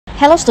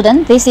Hello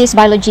student, this is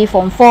Biology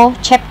Form 4,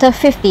 Chapter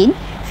 15,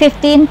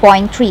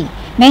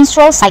 15.3,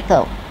 Menstrual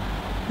Cycle.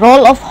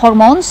 Role of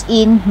hormones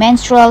in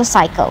menstrual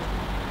cycle.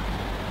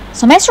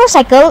 So menstrual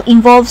cycle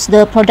involves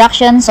the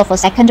productions of a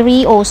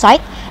secondary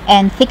oocyte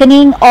and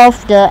thickening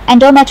of the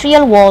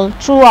endometrial wall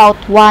throughout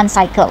one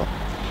cycle.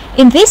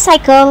 In this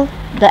cycle,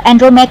 the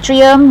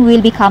endometrium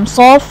will become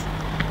soft,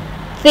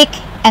 thick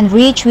and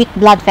rich with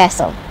blood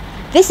vessel.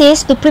 This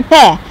is to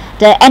prepare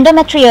the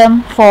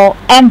endometrium for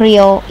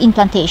embryo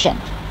implantation.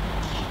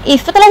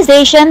 If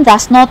fertilization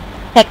does not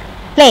take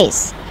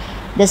place,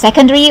 the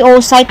secondary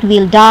oocyte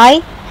will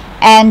die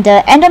and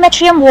the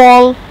endometrium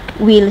wall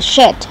will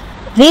shed.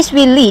 This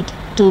will lead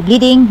to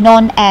bleeding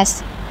known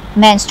as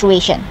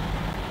menstruation.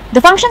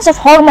 The functions of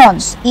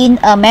hormones in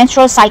a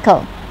menstrual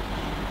cycle.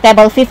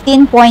 Table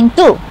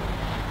 15.2.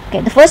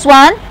 Okay, the first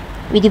one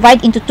we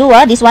divide into two.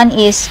 This one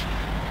is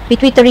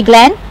pituitary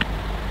gland,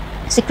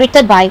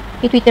 secreted by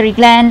pituitary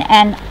gland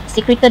and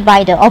secreted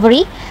by the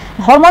ovary.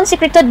 The hormone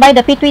secreted by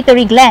the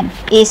pituitary gland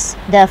is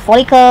the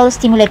follicle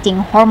stimulating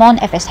hormone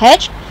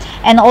FSH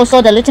and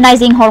also the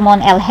luteinizing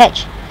hormone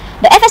LH.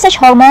 The FSH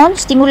hormone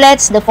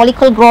stimulates the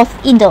follicle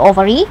growth in the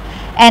ovary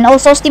and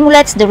also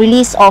stimulates the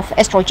release of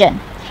estrogen.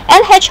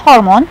 LH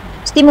hormone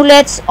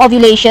stimulates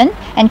ovulation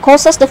and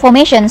causes the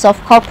formations of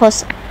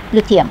corpus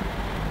luteum.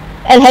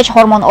 LH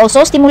hormone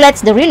also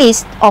stimulates the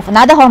release of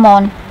another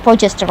hormone,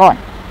 progesterone.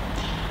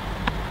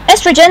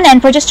 Estrogen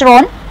and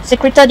progesterone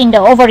secreted in the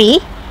ovary.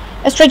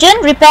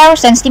 Estrogen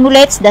repairs and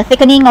stimulates the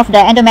thickening of the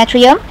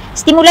endometrium,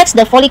 stimulates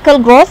the follicle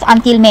growth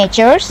until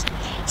matures,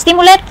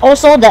 stimulate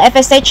also the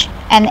FSH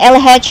and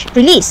LH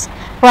release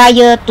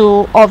prior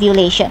to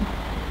ovulation.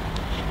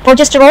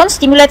 Progesterone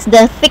stimulates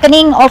the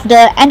thickening of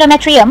the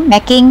endometrium,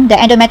 making the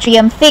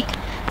endometrium thick,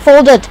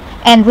 folded,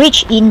 and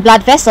rich in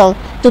blood vessel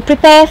to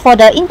prepare for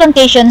the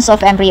implantations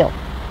of embryo.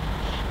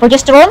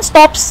 Progesterone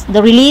stops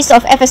the release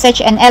of FSH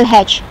and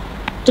LH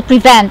to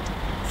prevent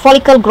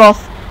follicle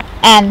growth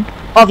and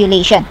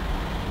ovulation.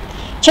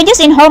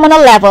 Changes in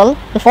hormonal level,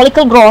 the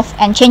follicle growth,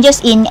 and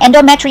changes in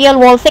endometrial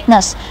wall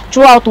thickness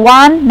throughout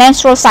one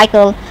menstrual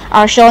cycle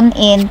are shown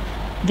in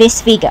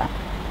this figure.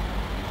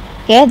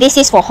 Okay, this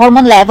is for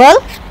hormone level.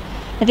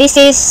 This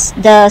is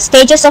the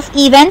stages of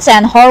events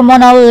and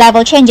hormonal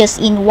level changes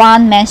in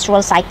one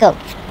menstrual cycle.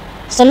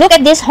 So look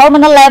at this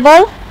hormonal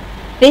level.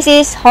 This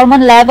is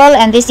hormone level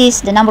and this is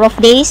the number of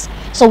days.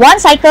 So one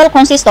cycle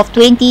consists of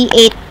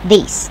 28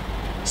 days.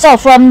 So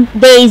from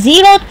day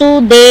 0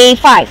 to day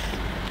 5.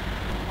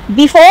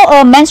 Before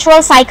a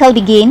menstrual cycle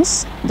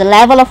begins, the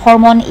level of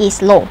hormone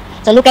is low.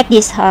 So look at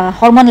this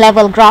hormone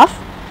level graph.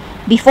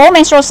 Before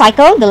menstrual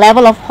cycle, the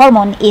level of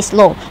hormone is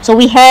low. So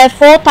we have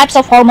 4 types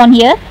of hormone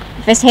here: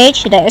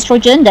 FSH, the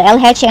estrogen, the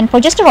LH, and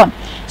progesterone.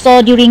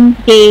 So during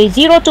day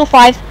 0 to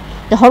 5,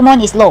 the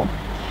hormone is low.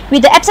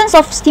 With the absence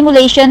of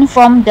stimulation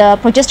from the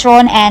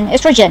progesterone and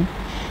estrogen,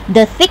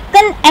 the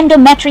thickened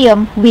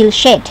endometrium will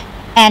shed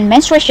and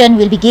menstruation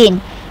will begin.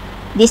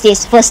 This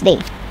is first day.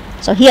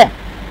 So here,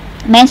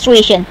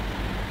 menstruation,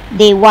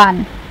 day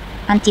 1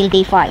 until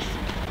day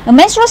 5. The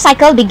menstrual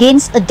cycle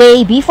begins a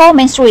day before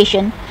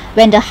menstruation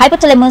when the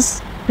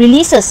hypothalamus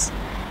releases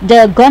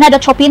the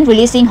gonadotropin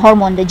releasing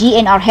hormone, the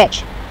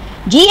GnRH.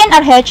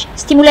 GnRH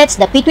stimulates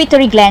the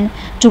pituitary gland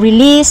to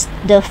release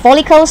the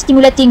follicle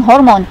stimulating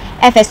hormone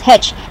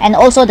FSH and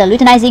also the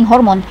luteinizing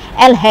hormone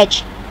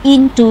LH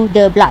into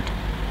the blood.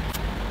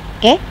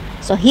 Okay,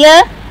 so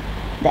here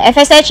the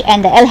FSH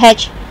and the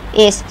LH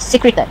is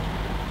secreted.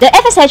 The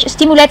FSH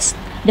stimulates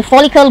the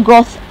follicle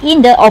growth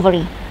in the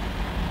ovary.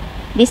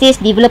 This is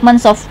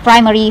developments of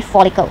primary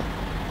follicle.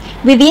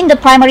 Within the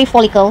primary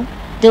follicle,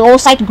 the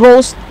oocyte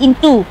grows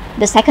into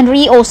the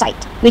secondary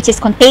oocyte, which is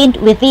contained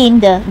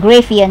within the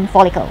Graafian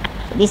follicle.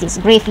 So this is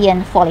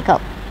Graafian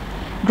follicle.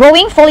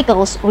 Growing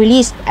follicles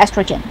release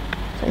estrogen.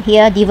 So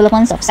here,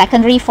 developments of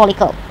secondary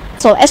follicle.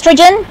 So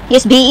estrogen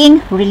is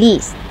being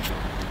released.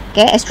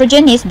 Okay,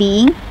 estrogen is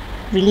being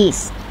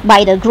released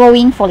by the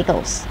growing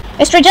follicles.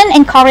 Estrogen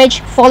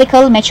encourage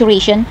follicle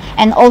maturation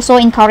and also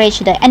encourage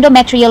the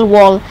endometrial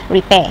wall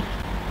repair.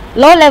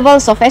 Low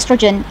levels of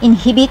estrogen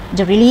inhibit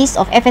the release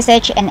of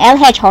FSH and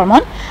LH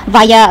hormone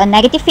via a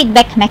negative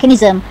feedback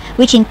mechanism,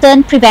 which in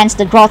turn prevents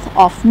the growth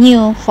of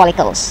new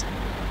follicles.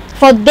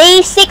 For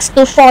day 6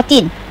 to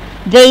 14,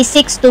 day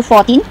 6 to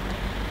 14,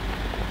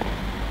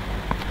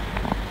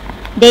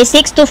 day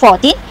 6 to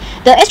 14,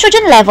 the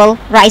estrogen level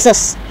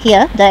rises.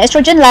 Here, the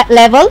estrogen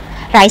level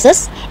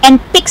rises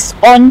and peaks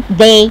on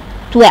day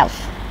 12.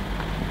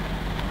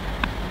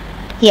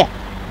 Here,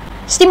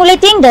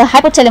 stimulating the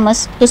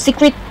hypothalamus to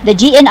secrete the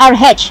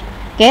GnRH.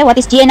 Okay, what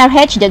is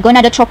GnRH? The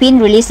gonadotropin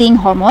releasing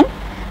hormone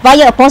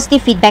via a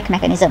positive feedback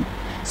mechanism.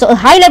 So a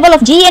high level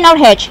of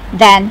GnRH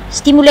then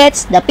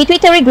stimulates the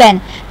pituitary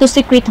gland to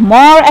secrete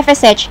more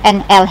FSH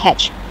and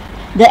LH.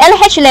 The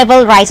LH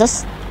level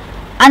rises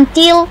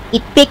until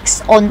it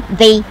peaks on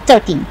day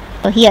 13.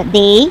 So here,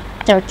 day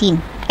 13,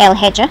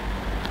 LH.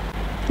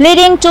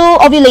 Leading to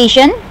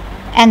ovulation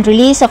and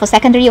release of a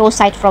secondary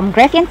oocyte from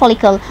Graafian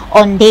follicle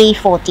on day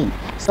 14.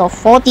 So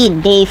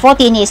day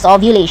 14 is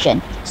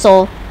ovulation.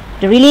 So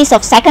the release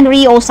of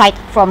secondary oocyte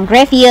from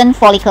Graafian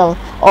follicle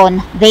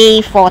on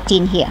day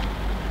 14 here.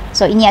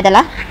 So ini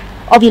adalah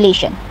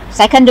ovulation.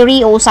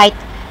 Secondary oocyte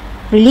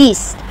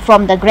released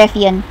from the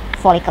Graafian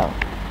follicle.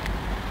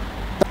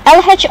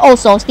 LH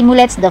also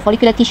stimulates the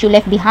follicular tissue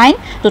left behind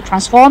to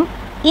transform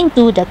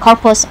into the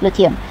corpus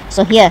luteum.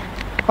 So here,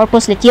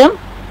 corpus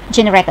luteum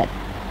generated.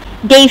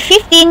 Day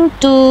 15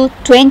 to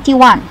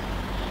 21.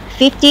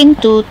 15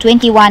 to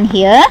 21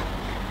 here.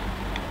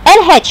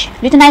 LH,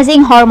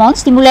 luteinizing hormone,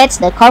 stimulates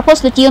the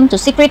corpus luteum to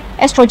secrete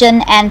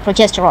estrogen and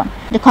progesterone.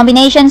 The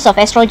combinations of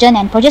estrogen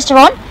and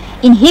progesterone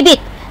inhibit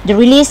the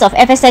release of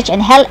FSH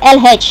and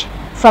LH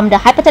from the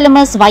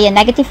hypothalamus via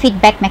negative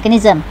feedback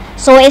mechanism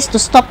so as to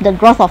stop the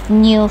growth of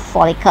new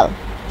follicle.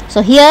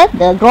 So here,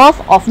 the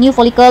growth of new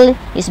follicle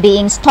is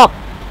being stopped.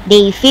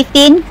 Day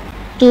 15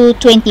 to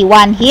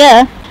 21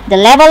 here, the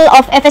level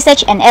of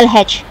FSH and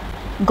LH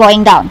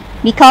going down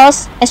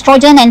because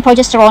estrogen and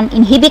progesterone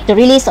inhibit the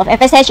release of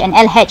FSH and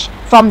LH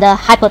from the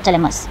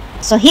hypothalamus.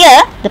 So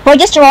here, the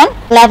progesterone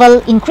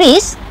level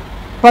increase.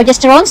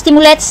 Progesterone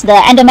stimulates the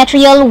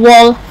endometrial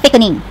wall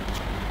thickening.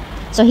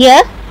 So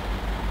here,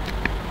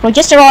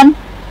 progesterone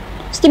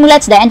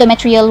stimulates the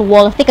endometrial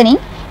wall thickening,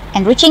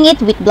 enriching it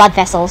with blood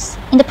vessels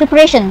in the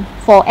preparation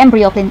for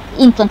embryo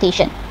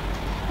implantation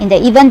in the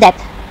event that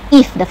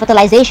if the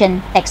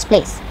fertilization takes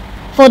place.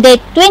 For day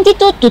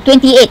 22 to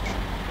 28,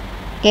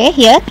 okay,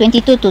 here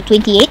 22 to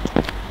 28,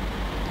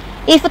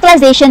 if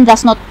fertilization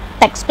does not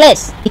take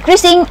place,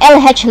 decreasing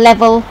LH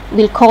level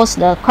will cause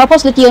the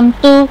corpus luteum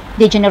to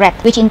degenerate,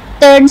 which in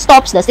turn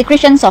stops the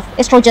secretions of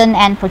estrogen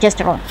and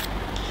progesterone.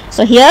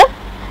 So here,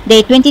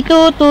 day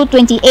 22 to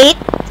 28,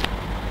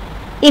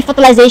 if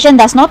fertilization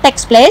does not take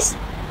place,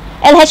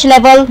 LH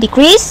level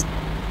decrease,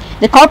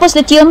 the corpus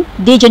luteum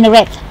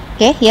degenerate.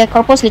 Okay, here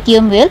corpus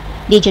luteum will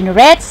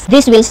degenerate.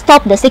 This will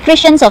stop the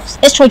secretions of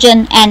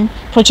estrogen and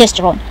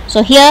progesterone.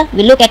 So here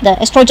we look at the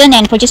estrogen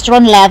and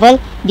progesterone level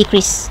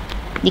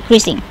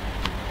decreasing.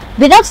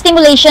 Without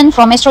stimulation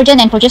from estrogen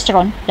and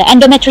progesterone, the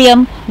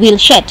endometrium will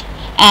shed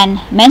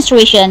and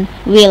menstruation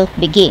will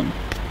begin.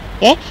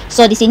 Okay,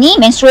 so di sini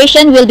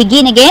menstruation will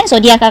begin again. So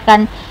dia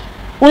akan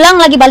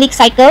ulang lagi balik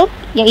cycle,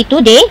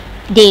 yaitu day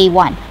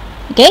 1.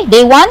 Okay,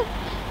 day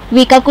 1,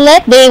 we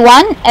calculate day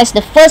 1 as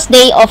the first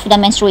day of the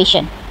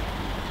menstruation.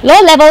 Low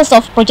levels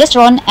of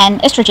progesterone and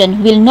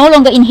estrogen will no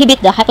longer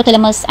inhibit the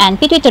hypothalamus and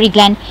pituitary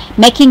gland,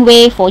 making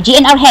way for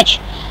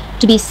GnRH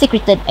to be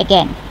secreted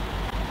again.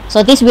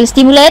 So this will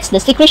stimulate the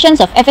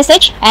secretions of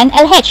FSH and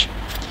LH.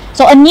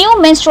 So a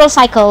new menstrual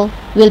cycle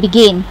will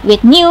begin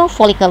with new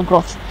follicle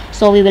growth.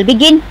 So we will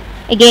begin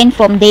again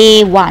from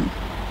day 1.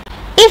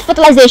 If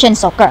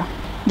fertilizations occur,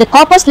 the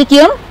corpus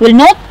luteum will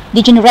not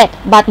degenerate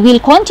but will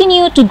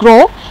continue to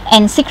grow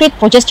and secrete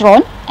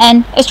progesterone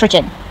and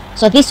estrogen.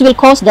 So this will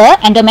cause the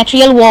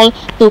endometrial wall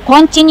to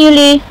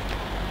continually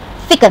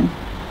thicken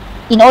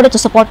in order to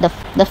support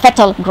the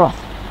fetal growth.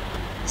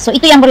 So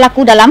itu yang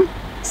berlaku dalam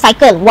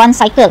cycle, one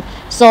cycle.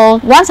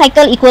 So one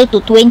cycle equal to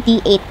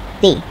 28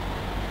 day.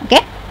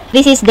 Okay,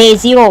 this is day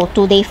 0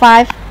 to day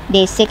 5,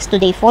 day 6 to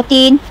day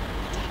 14,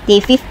 day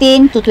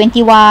 15 to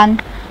 21,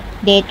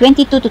 day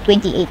 22 to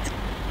 28.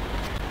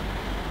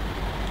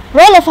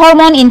 Role of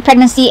hormone in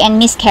pregnancy and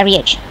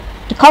miscarriage.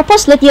 The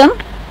corpus luteum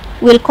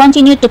will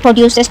continue to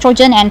produce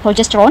estrogen and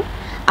progesterone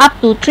up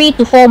to 3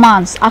 to 4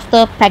 months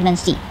after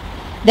pregnancy.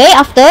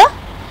 Thereafter,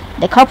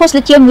 the corpus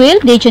luteum will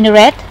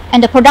degenerate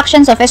and the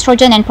productions of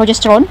estrogen and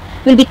progesterone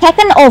will be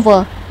taken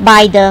over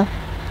by the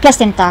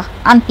placenta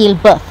until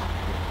birth.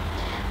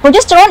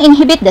 Progesterone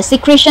inhibits the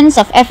secretions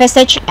of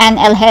FSH and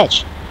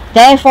LH.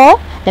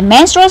 Therefore, the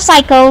menstrual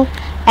cycle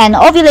and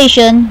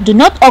ovulation do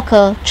not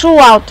occur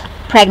throughout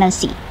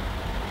pregnancy.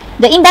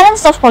 The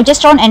imbalance of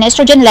progesterone and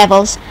estrogen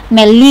levels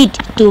may lead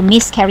to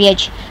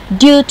miscarriage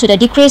due to the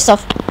decrease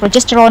of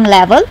progesterone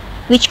level,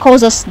 which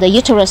causes the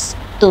uterus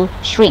to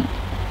shrink.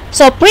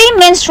 So,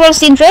 premenstrual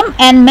syndrome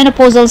and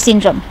menopausal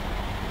syndrome.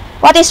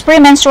 What is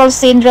premenstrual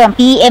syndrome?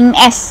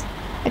 PMS.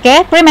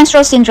 Okay,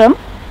 premenstrual syndrome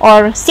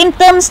or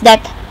symptoms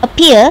that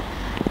appear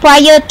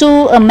prior to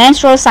a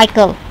menstrual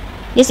cycle.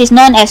 This is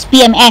known as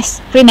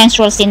PMS,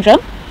 premenstrual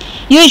syndrome.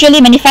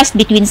 Usually manifest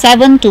between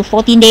 7 to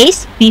 14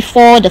 days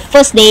before the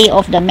first day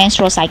of the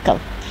menstrual cycle.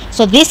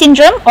 So this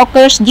syndrome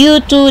occurs due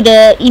to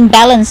the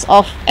imbalance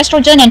of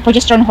estrogen and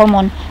progesterone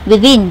hormone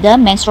within the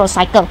menstrual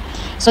cycle.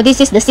 So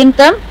this is the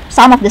symptom,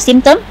 some of the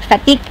symptom: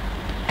 fatigue,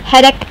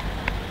 headache,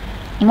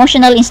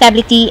 emotional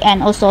instability,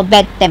 and also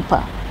bad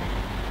temper.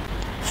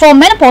 For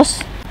menopause,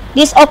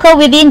 this occurs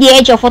within the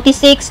age of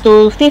 46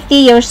 to 50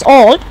 years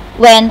old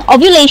when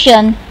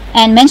ovulation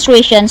and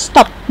menstruation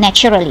stop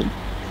naturally.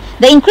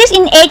 The increase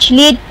in age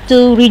leads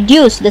to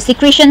reduce the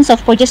secretions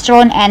of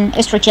progesterone and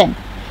estrogen,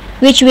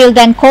 which will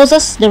then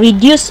causes the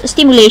reduced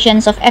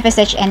stimulations of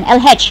FSH and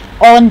LH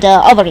on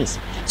the ovaries.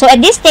 So at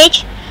this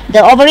stage,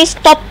 the ovaries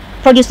stop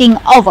producing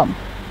ovum.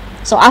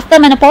 So after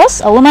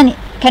menopause, a woman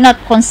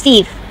cannot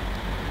conceive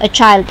a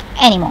child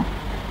anymore.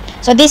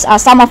 So these are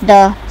some of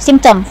the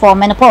symptoms for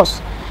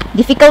menopause: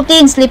 difficulty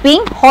in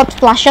sleeping, hot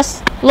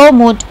flushes, low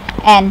mood,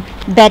 and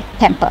bad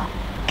temper.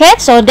 Okay,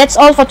 so that's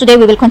all for today.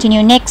 We will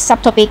continue next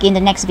subtopic in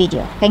the next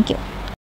video. Thank you.